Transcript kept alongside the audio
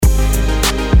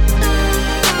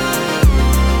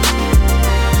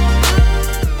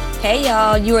Hey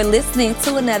y'all, you are listening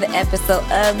to another episode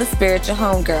of The Spiritual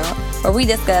Homegirl, where we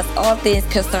discuss all things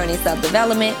concerning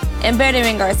self-development and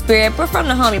bettering our spirit, but from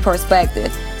the homie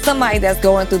perspective. Somebody that's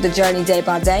going through the journey day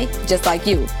by day, just like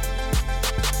you.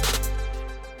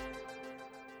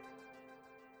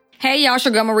 Hey y'all, it's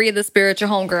your girl Maria, The Spiritual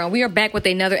Homegirl, and we are back with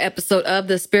another episode of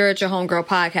The Spiritual Homegirl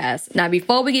podcast. Now,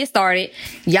 before we get started,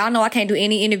 y'all know I can't do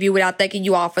any interview without thanking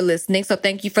you all for listening, so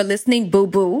thank you for listening,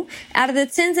 boo-boo. Out of the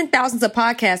tens and thousands of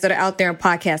podcasts that are out there in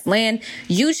podcast land,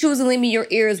 you choose to lend me your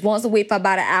ears once a week for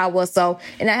about an hour or so,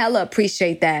 and I hella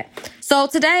appreciate that. So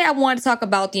today I want to talk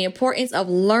about the importance of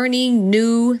learning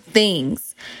new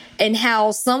things. And how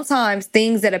sometimes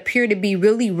things that appear to be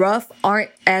really rough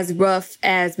aren't as rough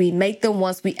as we make them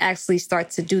once we actually start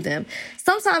to do them.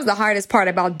 Sometimes the hardest part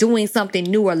about doing something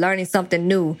new or learning something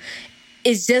new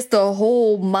is just the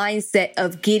whole mindset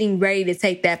of getting ready to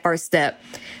take that first step.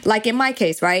 Like in my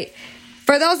case, right?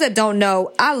 For those that don't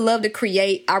know, I love to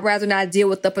create. I'd rather not deal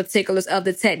with the particulars of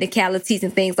the technicalities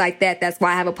and things like that. That's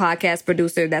why I have a podcast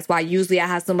producer. That's why usually I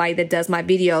have somebody that does my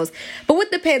videos. But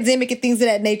with the pandemic and things of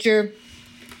that nature,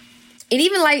 and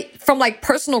even from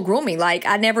personal grooming,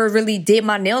 I never really did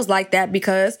my nails like that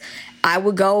because I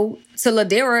would go to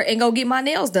Ladera and go get my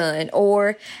nails done.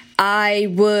 Or I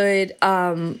would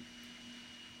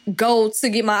go to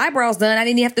get my eyebrows done. I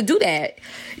didn't even have to do that.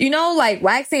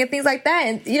 Waxing and things like that.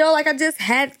 And, I just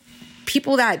had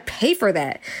people that pay for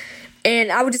that. And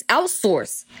I would just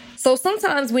outsource. So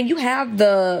sometimes when you have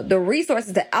the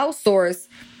resources to outsource,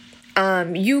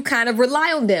 you kind of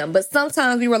rely on them, but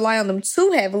sometimes we rely on them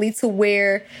too heavily to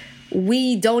where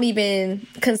we don't even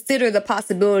consider the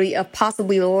possibility of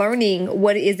possibly learning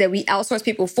what it is that we outsource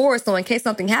people for. So in case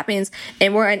something happens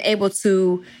and we're unable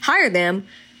to hire them,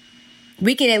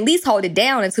 we can at least hold it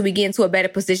down until we get into a better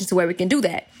position to where we can do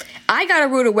that. I got a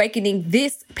rude awakening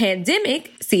this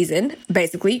pandemic season,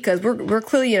 basically, because we're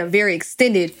clearly in a very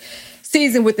extended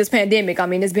season with this pandemic. I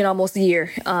mean, it's been almost a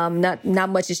year. Not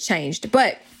much has changed,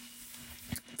 but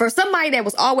for somebody that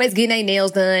was always getting their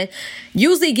nails done,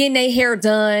 usually getting their hair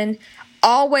done,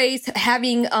 always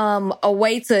having a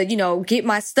way to, get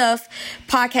my stuff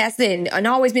podcasting and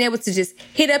always being able to just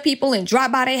hit up people and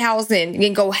drop by their house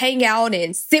and go hang out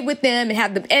and sit with them and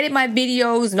have them edit my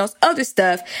videos and those other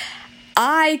stuff,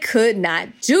 I could not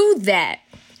do that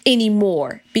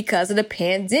anymore because of the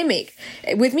pandemic.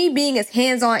 With me being as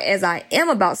hands-on as I am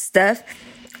about stuff,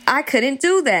 I couldn't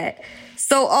do that.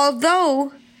 So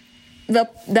although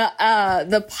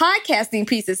the podcasting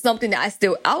piece is something that I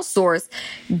still outsource,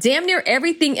 damn near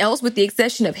everything else with the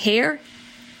exception of hair,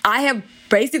 I have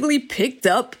basically picked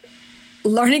up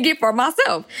learning it for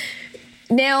myself.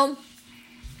 Now,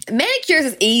 manicures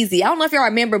is easy. I don't know if y'all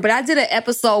remember, but I did an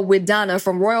episode with Donna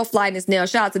from Royal Flightness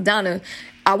Nails. Shout out to Donna.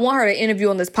 I want her to interview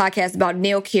on this podcast about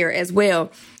nail care as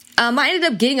well. I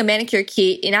ended up getting a manicure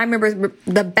kit, and I remember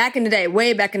way back in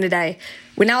the day,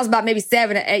 when I was about maybe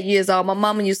 7 or 8 years old, my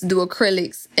mama used to do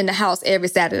acrylics in the house every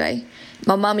Saturday.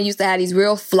 My mama used to have these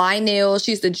real fly nails.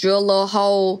 She used to drill a little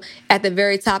hole at the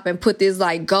very top and put this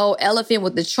gold elephant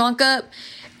with the trunk up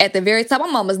at the very top. My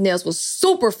mama's nails was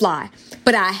super fly,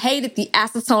 but I hated the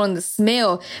acetone and the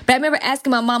smell. But I remember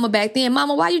asking my mama back then,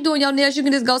 Mama, why you doing your nails? You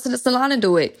can just go to the salon and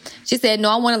do it. She said, no,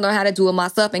 I want to learn how to do it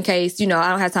myself in case, I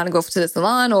don't have time to go to the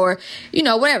salon or,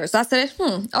 whatever. So I said,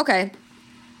 okay.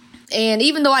 And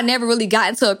even though I never really got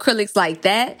into acrylics like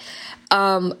that,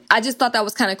 I just thought that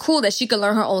was kind of cool that she could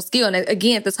learn her own skill. And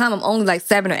again, at the time, I'm only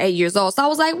 7 or 8 years old. So I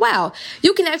was like, wow,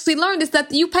 you can actually learn this stuff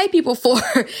that you pay people for.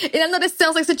 And I know this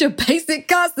sounds like such a basic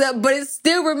concept, but it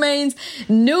still remains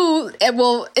new.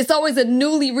 Well, it's always a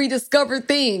newly rediscovered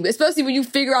thing, especially when you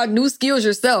figure out new skills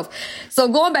yourself. So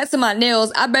going back to my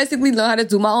nails, I basically learned how to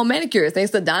do my own manicures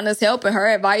thanks to Donna's help and her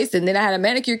advice. And then I had a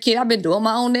manicure kit. I've been doing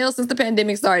my own nails since the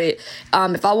pandemic started.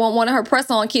 If I want one of her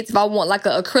press-on kits, if I want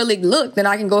an acrylic look, then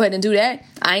I can go ahead and do that.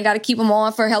 I ain't got to keep them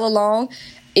on for hella long.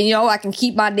 And, I can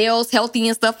keep my nails healthy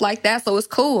and stuff like that. So it's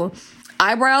cool.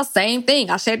 Eyebrows, same thing.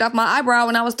 I shaved off my eyebrow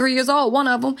when I was 3 years old, one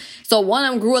of them. So one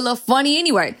of them grew a little funny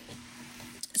anyway.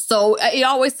 So it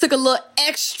always took a little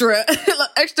extra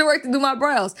work to do my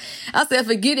brows. I said,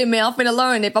 forget it, man. I'm finna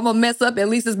learn. If I'm gonna mess up, at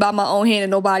least it's by my own hand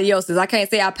and nobody else's. I can't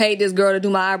say I paid this girl to do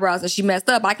my eyebrows and she messed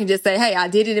up. I can just say, hey, I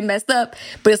did it and messed up,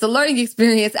 but it's a learning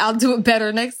experience. I'll do it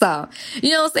better next time.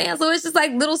 You know what I'm saying? So it's just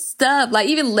little stuff,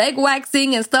 even leg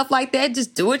waxing and stuff like that.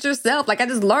 Just do it yourself. I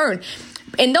just learned.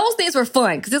 And those things were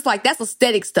fun because it's that's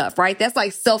aesthetic stuff, right?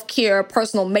 That's self-care,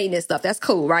 personal maintenance stuff. That's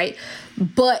cool, right?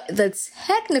 But the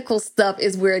technical stuff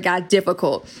is where it got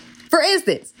difficult. For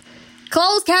instance,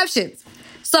 closed captions.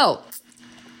 So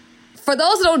for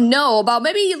those that don't know, about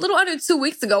maybe a little under 2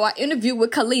 weeks ago, I interviewed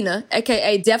with Kalina,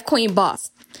 aka Deaf Queen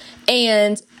Boss.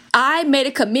 And I made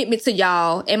a commitment to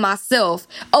y'all and myself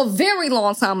a very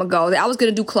long time ago that I was going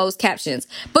to do closed captions.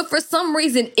 But for some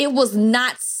reason, it was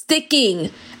not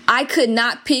sticking. I could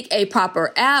not pick a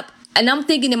proper app. And I'm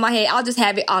thinking in my head, I'll just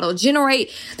have it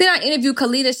auto-generate. Then I interviewed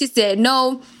Kalina. She said,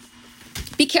 no,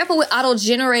 be careful with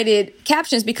auto-generated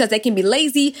captions because they can be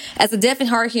lazy. As a deaf and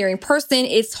hard-hearing person,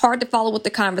 it's hard to follow with the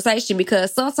conversation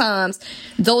because sometimes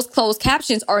those closed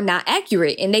captions are not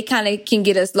accurate and they kind of can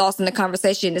get us lost in the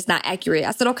conversation. It's not accurate.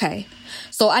 I said, okay.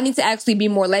 So I need to actually be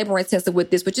more labor intensive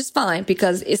with this, which is fine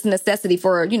because it's a necessity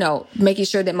for, making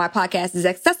sure that my podcast is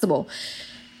accessible.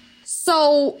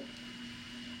 So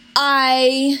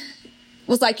I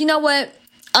was like, you know what?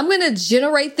 I'm going to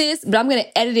generate this, but I'm going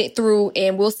to edit it through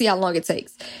and we'll see how long it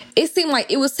takes. It seemed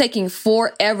like it was taking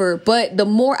forever, but the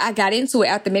more I got into it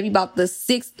after maybe about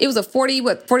it was a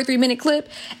 43 minute clip.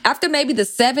 After maybe the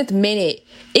 7th minute,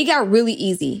 it got really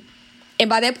easy. And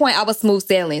by that point, I was smooth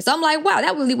sailing. So I'm like, wow,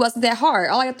 that really wasn't that hard.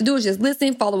 All I have to do is just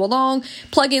listen, follow along,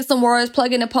 plug in some words,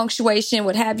 plug in the punctuation,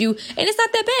 what have you. And it's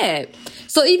not that bad.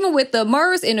 So even with the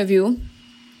Murs interview,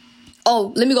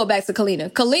 let me go back to Kalina.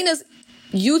 Kalina's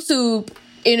YouTube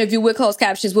interview with closed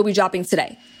captions will be dropping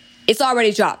today. It's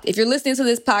already dropped. If you're listening to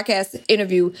this podcast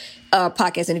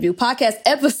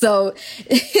episode,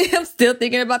 I'm still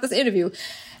thinking about this interview.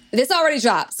 This already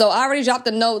dropped. So I already dropped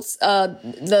the notes,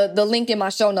 the link in my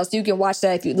show notes. You can watch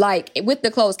that if you'd like with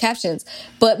the closed captions.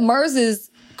 But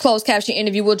Mers's closed caption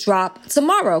interview will drop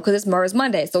tomorrow because it's Murs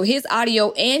Monday. So his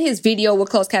audio and his video with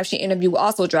closed caption interview will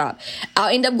also drop.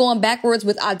 I'll end up going backwards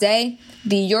with Ade,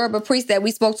 the Yoruba priest that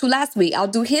we spoke to last week. I'll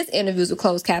do his interviews with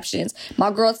closed captions.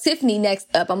 My girl Tiffany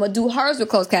next up. I'm going to do hers with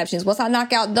closed captions. Once I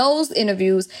knock out those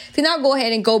interviews, then I'll go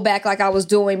ahead and go back like I was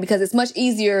doing because it's much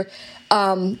easier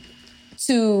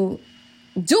to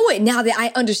do it now that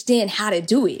I understand how to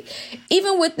do it.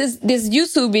 Even with this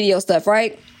YouTube video stuff,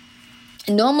 right?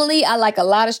 Normally, I like a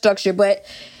lot of structure, but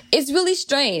it's really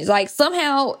strange. Like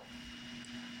somehow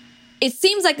it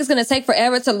seems like it's going to take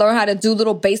forever to learn how to do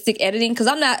little basic editing because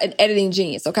I'm not an editing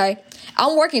genius, okay?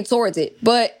 I'm working towards it,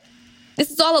 but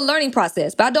this is all a learning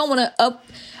process. But I don't want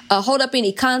to hold up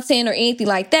any content or anything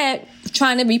like that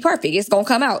trying to be perfect. It's going to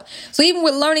come out. So even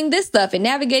with learning this stuff and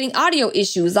navigating audio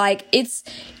issues, like it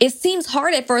seems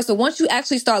hard at first, but once you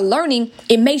actually start learning,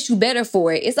 it makes you better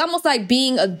for it. It's almost like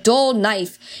being a dull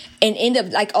knife and end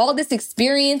up like all this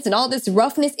experience and all this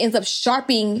roughness ends up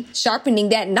sharpening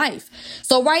that knife.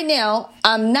 So right now,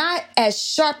 I'm not as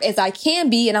sharp as I can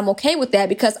be, and I'm okay with that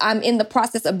because I'm in the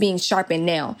process of being sharpened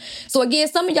now. So again,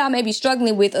 some of y'all may be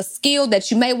struggling with a skill that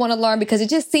you may want to learn because it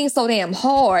just seems so damn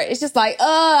hard. It's just like,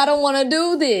 I don't want to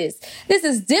do this. This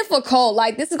is difficult.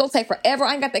 Like, this is going to take forever.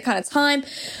 I ain't got that kind of time.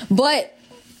 But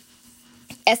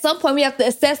at some point, we have to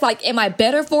assess, like, am I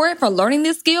better for learning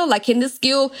this skill? Like, can this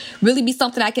skill really be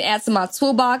something I can add to my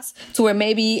toolbox to where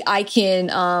maybe I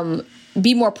can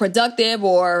be more productive?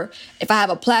 Or if I have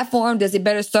a platform, does it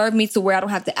better serve me to where I don't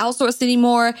have to outsource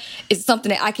anymore? Is it something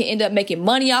that I can end up making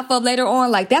money off of later on?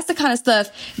 Like, that's the kind of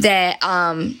stuff that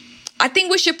I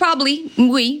think we should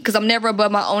because I'm never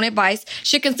above my own advice,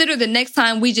 should consider the next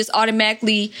time we just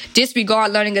automatically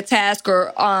disregard learning a task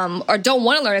or don't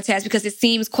want to learn a task because it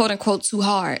seems quote unquote too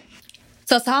hard.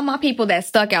 So to all my people that's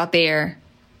stuck out there,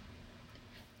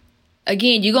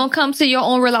 again, you're going to come to your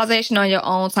own realization on your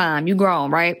own time. You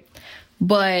grown, right?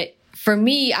 But for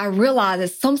me, I realize that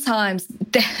sometimes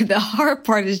the hard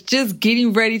part is just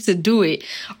getting ready to do it,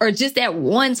 or just that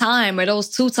one time or those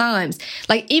 2 times.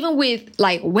 Like even with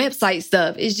like website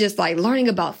stuff, it's just like learning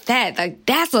about that. Like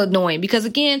that's annoying because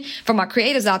again, for my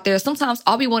creators out there, sometimes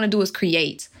all we want to do is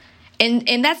create,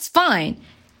 and that's fine.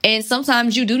 And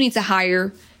sometimes you do need to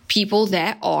hire people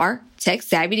that are tech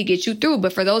savvy to get you through.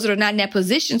 But for those that are not in that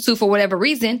position to, for whatever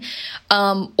reason,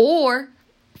 or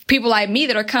people like me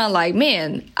that are kind of like,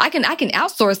 man, I can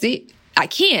outsource it. I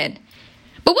can.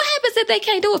 But what happens if they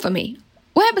can't do it for me?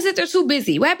 What happens if they're too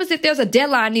busy? What happens if there's a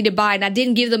deadline I need to buy and I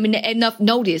didn't give them enough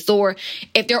notice? Or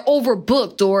if they're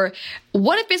overbooked? Or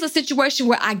what if it's a situation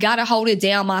where I got to hold it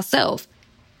down myself?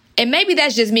 And maybe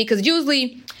that's just me because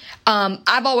usually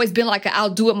I've always been like an I'll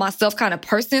do it myself kind of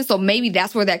person. So maybe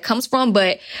that's where that comes from.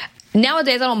 But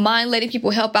nowadays, I don't mind letting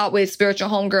people help out with spiritual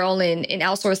homegirl and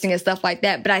outsourcing and stuff like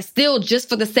that. But I still, just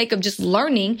for the sake of just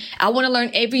learning, I want to learn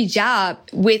every job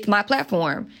with my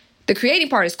platform. The creating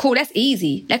part is cool. That's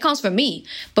easy. That comes from me.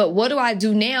 But what do I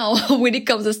do now when it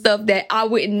comes to stuff that I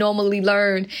wouldn't normally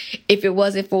learn if it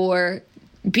wasn't for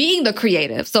being the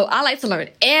creative? So I like to learn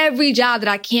every job that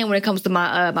I can when it comes to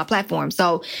my platform.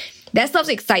 So that stuff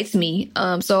excites me.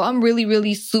 So I'm really,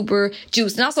 really super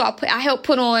juiced. And also I help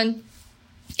put on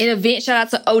an event. Shout out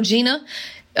to Ogina.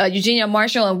 Eugenia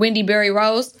Marshall and Wendy Berry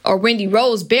Rose, or Wendy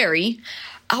Rose Berry.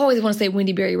 I always want to say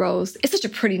Wendy Berry Rose. It's such a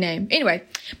pretty name. Anyway,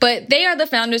 but they are the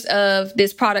founders of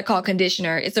this product called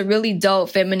Conditioner. It's a really dope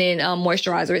feminine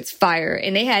moisturizer. It's fire.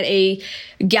 And they had a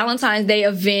Valentine's Day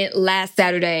event last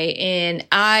Saturday. And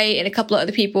I and a couple of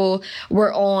other people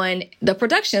were on the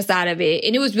production side of it.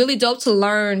 And it was really dope to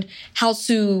learn how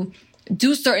to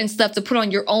do certain stuff to put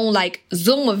on your own like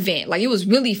Zoom event. Like it was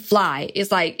really fly.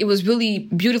 It's like, it was really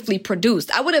beautifully produced.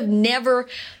 I would have never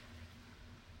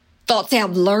thought to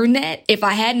have learned that if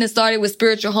I hadn't started with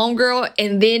Spiritual Homegirl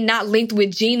and then not linked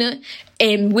with Gina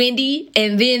and Wendy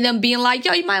and then them being like,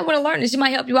 yo, you might want to learn this. It might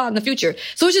help you out in the future.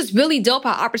 So it's just really dope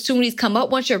how opportunities come up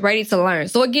once you're ready to learn.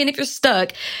 So again, if you're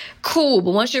stuck, cool.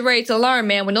 But once you're ready to learn,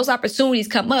 man, when those opportunities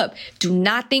come up, do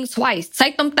not think twice.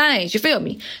 Take them things. You feel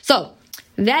me? So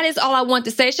that is all I want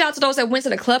to say. Shout out to those that went to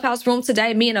the Clubhouse room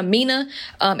today. Me and Amina,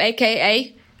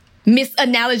 aka Miss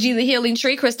Analogy, the Healing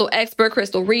Tree, crystal expert,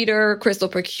 crystal reader, crystal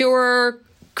procurer,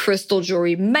 crystal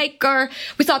jewelry maker.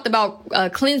 We talked about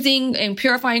cleansing and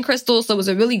purifying crystals. So it was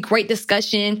a really great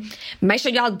discussion. Make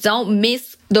sure y'all don't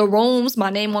miss the rooms. My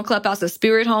name on Clubhouse is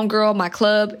Spirit Homegirl. My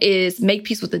club is Make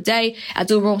Peace with the Day. I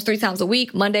do rooms 3 times a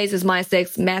week. Mondays is Mind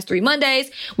Sex Mastery Mondays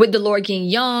with Delora Ging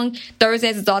Young.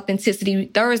 Thursdays is Authenticity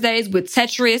Thursdays with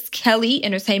Tetris Kelly,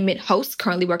 entertainment host,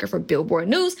 currently working for Billboard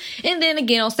News. And then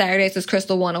again on Saturdays is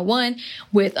Crystal 101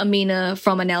 with Amina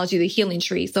from Analogy the Healing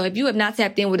Tree. So if you have not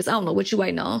tapped in with us, I don't know what you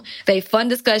waiting on. They fun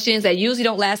discussions. They usually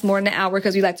don't last more than an hour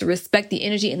because we like to respect the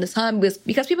energy and the time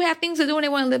because people have things to do and they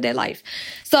want to live their life.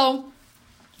 So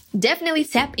definitely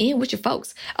tap in with your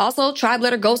folks. Also, Tribe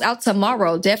Letter goes out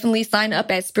tomorrow. Definitely sign up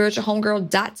at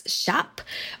spiritualhomegirl.shop,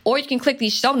 or you can click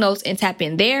these show notes and tap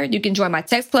in there. You can join my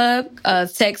text club.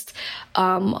 Text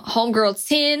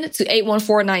homegirl10 to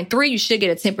 81493. You should get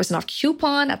a 10% off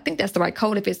coupon. I think that's the right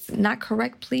code. If it's not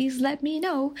correct, please let me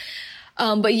know.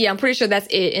 But yeah, I'm pretty sure that's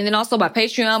it. And then also my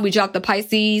Patreon, we dropped the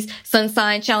Pisces Sun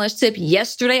Sign Challenge tip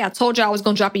yesterday. I told you I was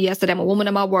going to drop it yesterday. I'm a woman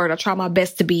of my word. I try my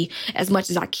best to be as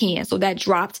much as I can. So that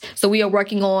dropped. So we are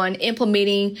working on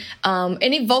implementing,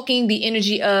 and evoking the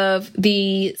energy of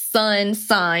the sun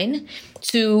sign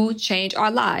to change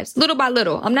our lives little by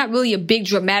little. I'm not really a big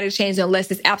dramatic change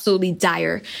unless it's absolutely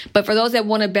dire. But for those that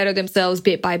want to better themselves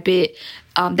bit by bit,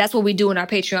 that's what we do in our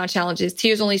Patreon challenges.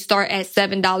 Tiers only start at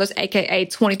 $7, aka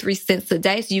 23 cents a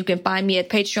day. So you can find me at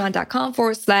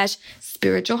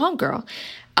patreon.com/spiritual homegirl.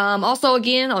 Also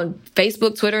again on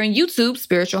Facebook, Twitter, and YouTube,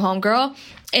 Spiritual Homegirl.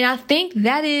 And I think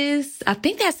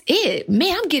that's it.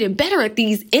 Man, I'm getting better at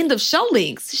these end of show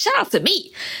links. Shout out to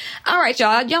me. All right,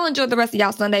 y'all. Y'all enjoy the rest of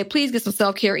y'all Sunday. Please get some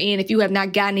self-care in if you have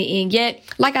not gotten it in yet.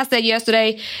 Like I said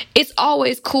yesterday, it's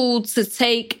always cool to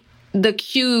take the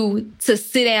cue to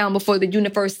sit down before the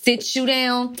universe sits you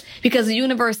down, because the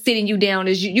universe sitting you down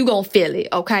is you gonna feel it,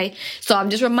 okay? So I'm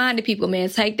just reminding people, man,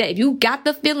 take that. If you got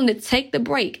the feeling to take the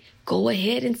break, go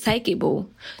ahead and take it, boo.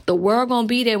 The world gonna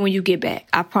be there when you get back.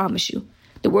 I promise you.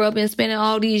 The world been spending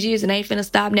all these years and ain't finna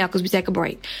stop now because we take a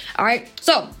break. All right.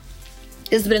 So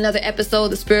this has been another episode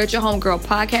of the Spiritual Homegirl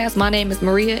podcast. My name is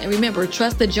Maria. And remember,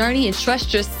 trust the journey and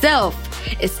trust yourself,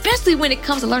 especially when it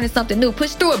comes to learning something new.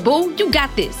 Push through it, boo. You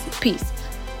got this. Peace.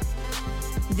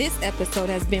 This episode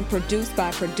has been produced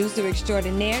by producer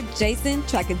extraordinaire Jason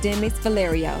Tracademics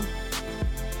Valerio.